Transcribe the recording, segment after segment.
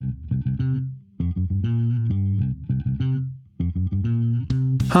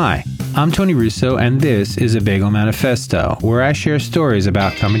Hi, I'm Tony Russo, and this is A Bagel Manifesto, where I share stories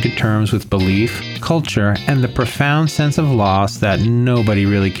about coming to terms with belief, culture, and the profound sense of loss that nobody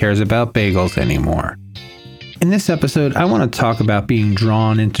really cares about bagels anymore. In this episode, I want to talk about being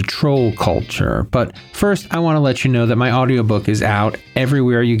drawn into troll culture, but first I want to let you know that my audiobook is out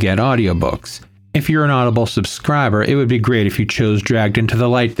everywhere you get audiobooks. If you're an Audible subscriber, it would be great if you chose Dragged Into the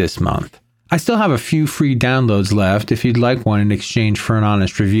Light this month. I still have a few free downloads left if you'd like one in exchange for an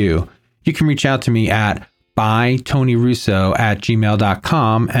honest review. You can reach out to me at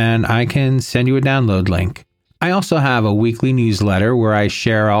bytonyrusso@gmail.com and I can send you a download link. I also have a weekly newsletter where I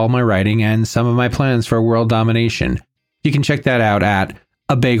share all my writing and some of my plans for world domination. You can check that out at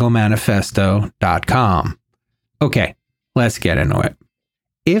abagelmanifesto.com. Okay, let's get into it.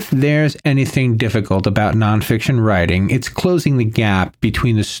 If there's anything difficult about nonfiction writing, it's closing the gap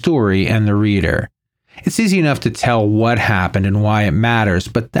between the story and the reader. It's easy enough to tell what happened and why it matters,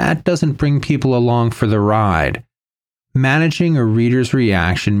 but that doesn't bring people along for the ride. Managing a reader's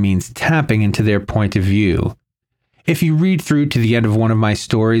reaction means tapping into their point of view. If you read through to the end of one of my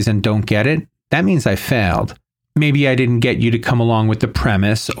stories and don't get it, that means I failed. Maybe I didn't get you to come along with the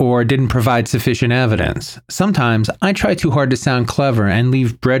premise or didn't provide sufficient evidence. Sometimes I try too hard to sound clever and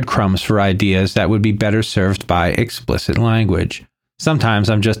leave breadcrumbs for ideas that would be better served by explicit language. Sometimes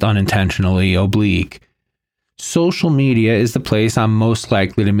I'm just unintentionally oblique. Social media is the place I'm most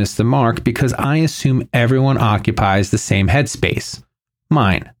likely to miss the mark because I assume everyone occupies the same headspace.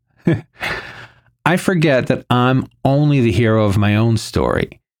 Mine. I forget that I'm only the hero of my own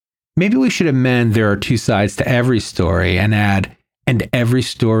story. Maybe we should amend there are two sides to every story and add, and every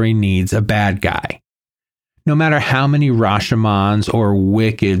story needs a bad guy. No matter how many Rashomons or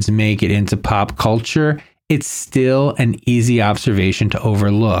Wickeds make it into pop culture, it's still an easy observation to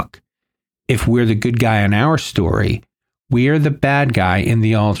overlook. If we're the good guy in our story, we're the bad guy in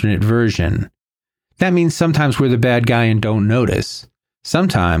the alternate version. That means sometimes we're the bad guy and don't notice.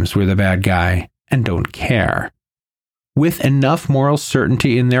 Sometimes we're the bad guy and don't care. With enough moral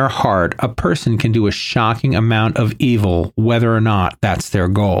certainty in their heart, a person can do a shocking amount of evil, whether or not that's their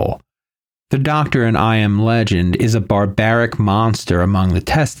goal. The Doctor in I Am Legend is a barbaric monster among the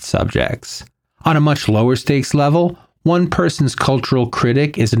test subjects. On a much lower stakes level, one person's cultural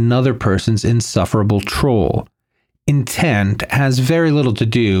critic is another person's insufferable troll. Intent has very little to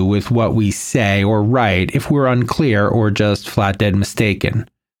do with what we say or write if we're unclear or just flat dead mistaken.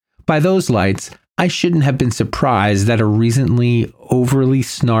 By those lights, I shouldn't have been surprised that a recently overly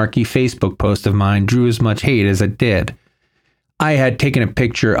snarky Facebook post of mine drew as much hate as it did. I had taken a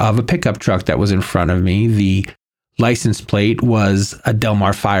picture of a pickup truck that was in front of me. The license plate was a Del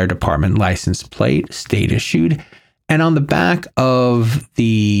Mar Fire Department license plate, state issued, and on the back of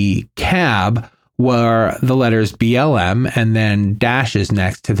the cab were the letters BLM and then dashes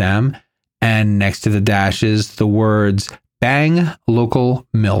next to them, and next to the dashes the words "Bang Local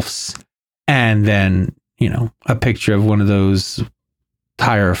MILFs." And then, a picture of one of those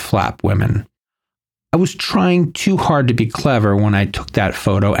tire flap women. I was trying too hard to be clever when I took that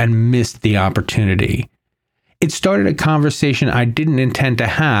photo and missed the opportunity. It started a conversation I didn't intend to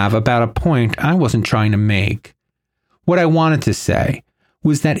have about a point I wasn't trying to make. What I wanted to say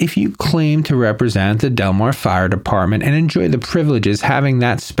was that if you claim to represent the Del Mar Fire Department and enjoy the privileges having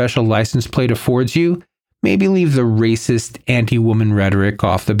that special license plate affords you, maybe leave the racist, anti-woman rhetoric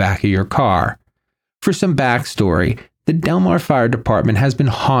off the back of your car. For some backstory, the Del Mar Fire Department has been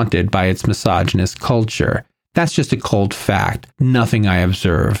haunted by its misogynist culture. That's just a cold fact, nothing I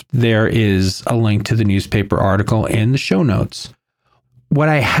observed. There is a link to the newspaper article in the show notes. What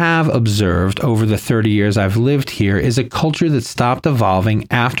I have observed over the 30 years I've lived here is a culture that stopped evolving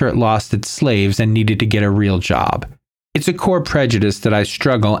after it lost its slaves and needed to get a real job. It's a core prejudice that I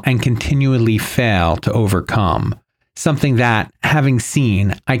struggle and continually fail to overcome. Something that, having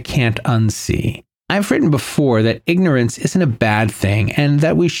seen, I can't unsee. I've written before that ignorance isn't a bad thing and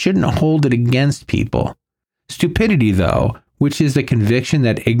that we shouldn't hold it against people. Stupidity, though, which is the conviction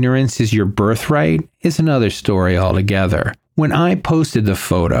that ignorance is your birthright, is another story altogether. When I posted the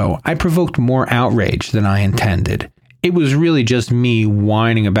photo, I provoked more outrage than I intended. It was really just me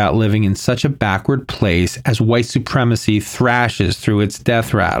whining about living in such a backward place as white supremacy thrashes through its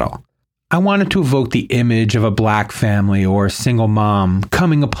death rattle. I wanted to evoke the image of a black family or a single mom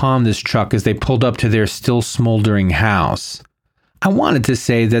coming upon this truck as they pulled up to their still smoldering house. I wanted to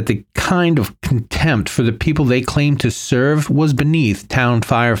say that the kind of contempt for the people they claimed to serve was beneath town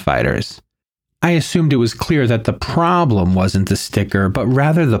firefighters. I assumed it was clear that the problem wasn't the sticker, but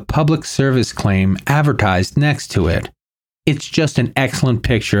rather the public service claim advertised next to it. It's just an excellent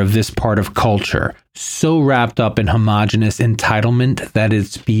picture of this part of culture, so wrapped up in homogenous entitlement that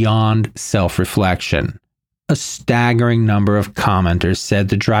it's beyond self-reflection. A staggering number of commenters said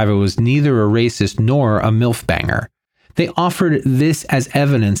the driver was neither a racist nor a MILF banger. They offered this as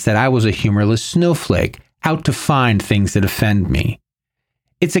evidence that I was a humorless snowflake, out to find things that offend me.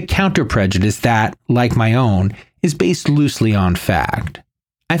 It's a counter-prejudice that, like my own, is based loosely on fact.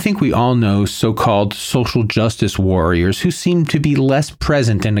 I think we all know so-called social justice warriors who seem to be less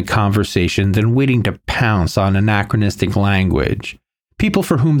present in a conversation than waiting to pounce on anachronistic language. People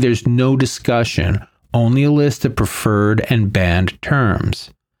for whom there's no discussion, only a list of preferred and banned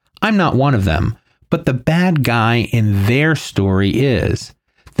terms. I'm not one of them, but the bad guy in their story is.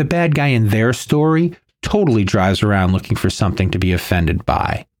 The bad guy in their story totally drives around looking for something to be offended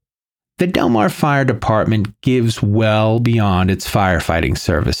by. The Del Mar Fire Department gives well beyond its firefighting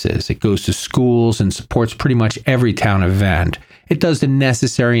services. It goes to schools and supports pretty much every town event. It does the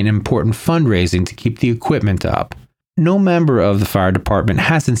necessary and important fundraising to keep the equipment up. No member of the fire department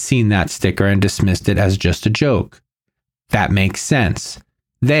hasn't seen that sticker and dismissed it as just a joke. That makes sense.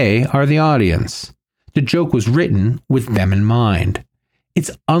 They are the audience. The joke was written with them in mind. It's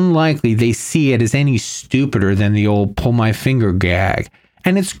unlikely they see it as any stupider than the old pull my finger gag,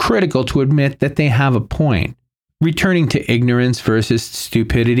 and it's critical to admit that they have a point. Returning to ignorance versus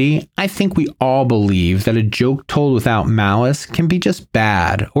stupidity, I think we all believe that a joke told without malice can be just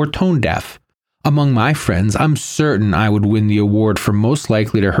bad or tone deaf. Among my friends, I'm certain I would win the award for most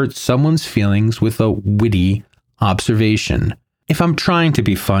likely to hurt someone's feelings with a witty observation. If I'm trying to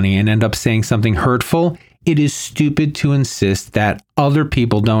be funny and end up saying something hurtful, it is stupid to insist that other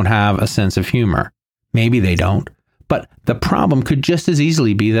people don't have a sense of humor. Maybe they don't, but the problem could just as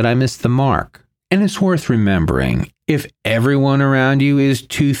easily be that I missed the mark. And it's worth remembering, if everyone around you is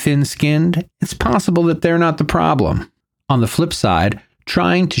too thin-skinned, it's possible that they're not the problem. On the flip side,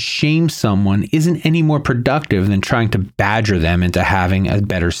 trying to shame someone isn't any more productive than trying to badger them into having a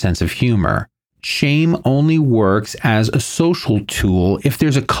better sense of humor. Shame only works as a social tool if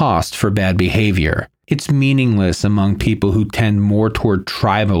there's a cost for bad behavior. It's meaningless among people who tend more toward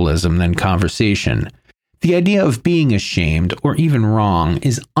tribalism than conversation. The idea of being ashamed or even wrong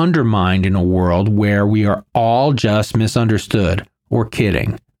is undermined in a world where we are all just misunderstood or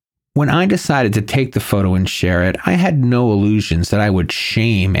kidding. When I decided to take the photo and share it, I had no illusions that I would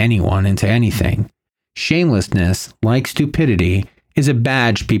shame anyone into anything. Shamelessness, like stupidity, is a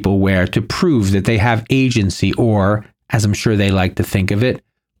badge people wear to prove that they have agency or, as I'm sure they like to think of it,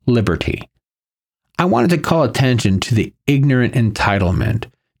 liberty. I wanted to call attention to the ignorant entitlement,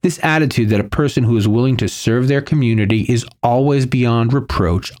 this attitude that a person who is willing to serve their community is always beyond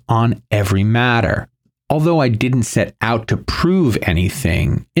reproach on every matter. Although I didn't set out to prove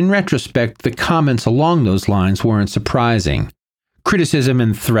anything, in retrospect, the comments along those lines weren't surprising. Criticism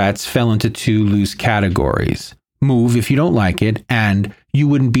and threats fell into two loose categories. Move if you don't like it, and you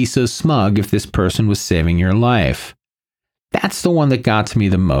wouldn't be so smug if this person was saving your life. That's the one that got to me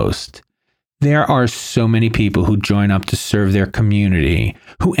the most. There are so many people who join up to serve their community,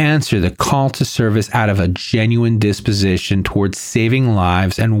 who answer the call to service out of a genuine disposition towards saving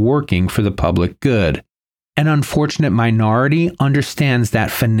lives and working for the public good. An unfortunate minority understands that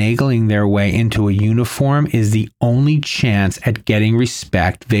finagling their way into a uniform is the only chance at getting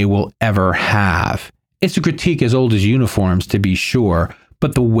respect they will ever have. It's a critique as old as uniforms, to be sure,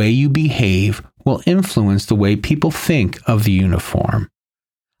 but the way you behave will influence the way people think of the uniform.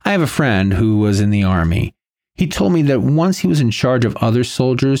 I have a friend who was in the Army. He told me that once he was in charge of other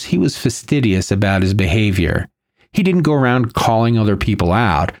soldiers, he was fastidious about his behavior. He didn't go around calling other people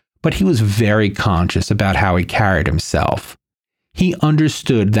out, but he was very conscious about how he carried himself. He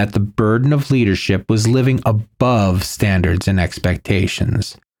understood that the burden of leadership was living above standards and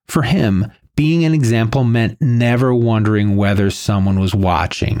expectations. For him, being an example meant never wondering whether someone was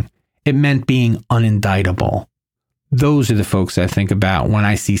watching. It meant being unindictable. Those are the folks I think about when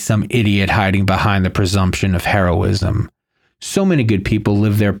I see some idiot hiding behind the presumption of heroism. So many good people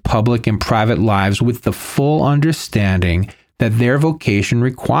live their public and private lives with the full understanding that their vocation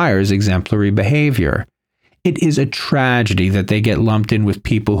requires exemplary behavior. It is a tragedy that they get lumped in with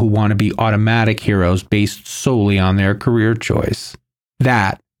people who want to be automatic heroes based solely on their career choice.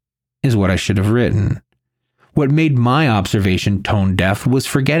 That is what I should have written. What made my observation tone deaf was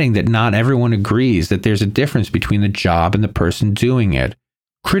forgetting that not everyone agrees that there's a difference between the job and the person doing it.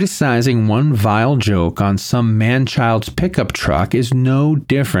 Criticizing one vile joke on some man-child's pickup truck is no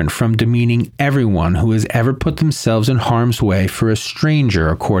different from demeaning everyone who has ever put themselves in harm's way for a stranger,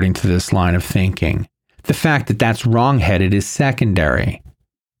 according to this line of thinking. The fact that that's wrong-headed is secondary.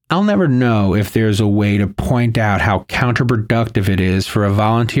 I'll never know if there's a way to point out how counterproductive it is for a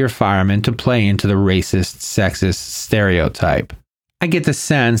volunteer fireman to play into the racist, sexist stereotype. I get the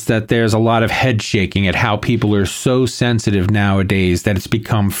sense that there's a lot of head shaking at how people are so sensitive nowadays that it's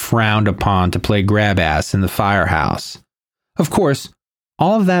become frowned upon to play grab ass in the firehouse. Of course,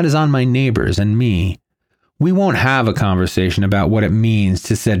 all of that is on my neighbors and me. We won't have a conversation about what it means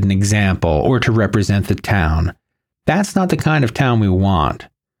to set an example or to represent the town. That's not the kind of town we want.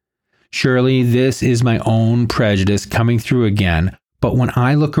 Surely this is my own prejudice coming through again, but when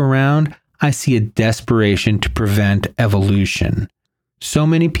I look around, I see a desperation to prevent evolution. So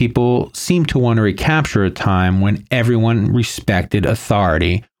many people seem to want to recapture a time when everyone respected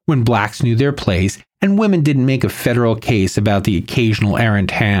authority, when blacks knew their place, and women didn't make a federal case about the occasional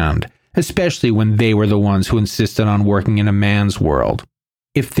errant hand, especially when they were the ones who insisted on working in a man's world.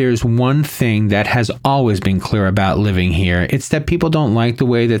 If there's one thing that has always been clear about living here, it's that people don't like the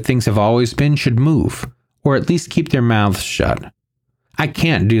way that things have always been should move, or at least keep their mouths shut. I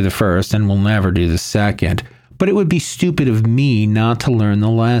can't do the first and will never do the second, but it would be stupid of me not to learn the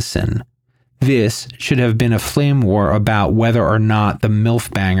lesson. This should have been a flame war about whether or not the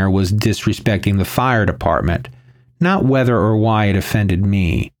MILF banger was disrespecting the fire department, not whether or why it offended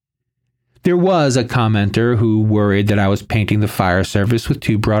me. There was a commenter who worried that I was painting the fire service with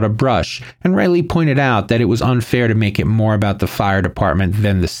too broad a brush, and rightly pointed out that it was unfair to make it more about the fire department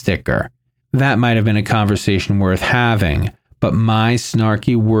than the sticker. That might have been a conversation worth having, but my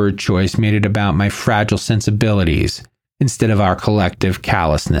snarky word choice made it about my fragile sensibilities instead of our collective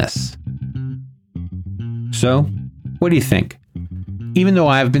callousness. So, what do you think? Even though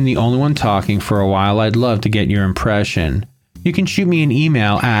I've been the only one talking for a while, I'd love to get your impression. You can shoot me an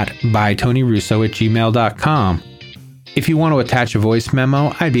email at bytonyrusso@gmail.com. If you want to attach a voice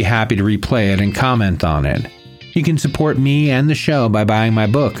memo, I'd be happy to replay it and comment on it. You can support me and the show by buying my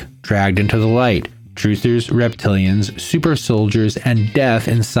book, Dragged into the Light, Truthers, Reptilians, Super Soldiers, and Death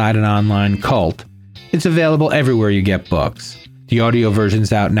Inside an Online Cult. It's available everywhere you get books. The audio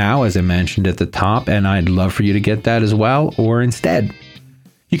version's out now, as I mentioned at the top, and I'd love for you to get that as well, or instead.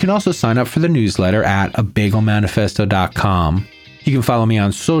 You can also sign up for the newsletter at abagelmanifesto.com. You can follow me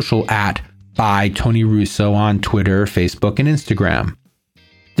on social at bytonyrusso on Twitter, Facebook, and Instagram.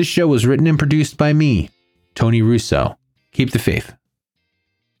 This show was written and produced by me, Tony Russo. Keep the faith.